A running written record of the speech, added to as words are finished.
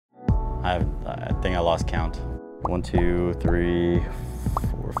I think I lost count. 1, 2, 3,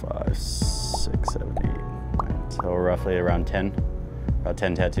 4, 5, 6, 7, 8, 9. So roughly around 10. About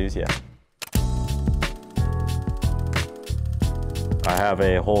 10 tattoos, yeah. I have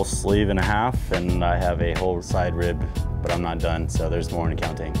a whole sleeve and a half, and I have a whole side rib, but I'm not done, so there's more in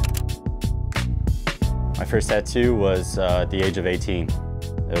counting. My first tattoo was at the age of 18.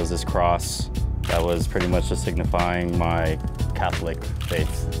 It was this cross that was pretty much just signifying my Catholic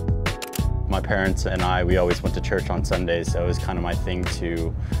faith. My parents and we always went to church on Sundays, so it was kind of my thing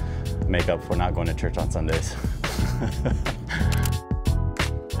to make up for not going to church on Sundays.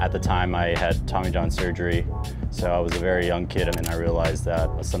 At the time, I had Tommy John surgery, so I was a very young kid, and I realized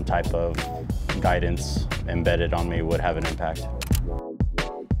that some type of guidance embedded on me would have an impact.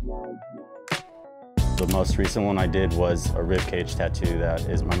 The most recent one I did was a ribcage tattoo that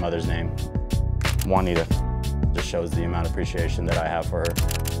is my mother's name, Juanita. Just shows the amount of appreciation that I have for her.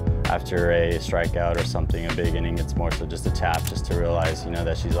 After a strikeout or something, a big inning, it's more so just a tap, just to realize,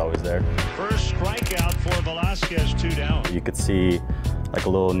 that she's always there. First strikeout for Velasquez, 2 down. You could see like a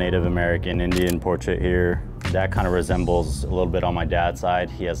little Native American Indian portrait here. That kind of resembles a little bit on my dad's side.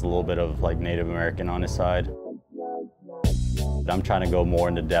 He has a little bit of like Native American on his side. I'm trying to go more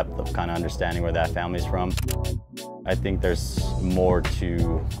into depth of kind of understanding where that family's from. I think there's more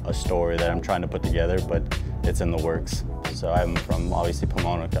to a story that I'm trying to put together, but it's in the works. So I'm from obviously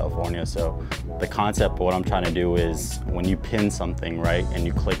Pomona, California, so the concept of what I'm trying to do is when you pin something, right, and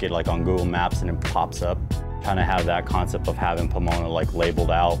you click it like on Google Maps and it pops up, trying to have that concept of having Pomona like labeled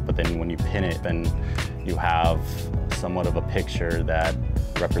out, but then when you pin it, then you have somewhat of a picture that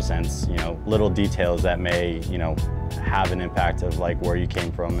represents, little details that may, have an impact of like where you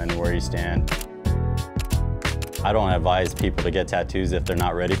came from and where you stand. I don't advise people to get tattoos if they're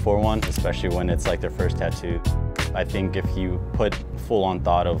not ready for one, especially when it's like their first tattoo. I think if you put full-on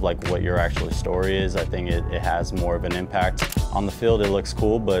thought of like what your actual story is, I think it has more of an impact. On the field, it looks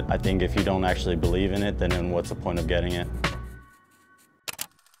cool, but I think if you don't actually believe in it, then what's the point of getting it?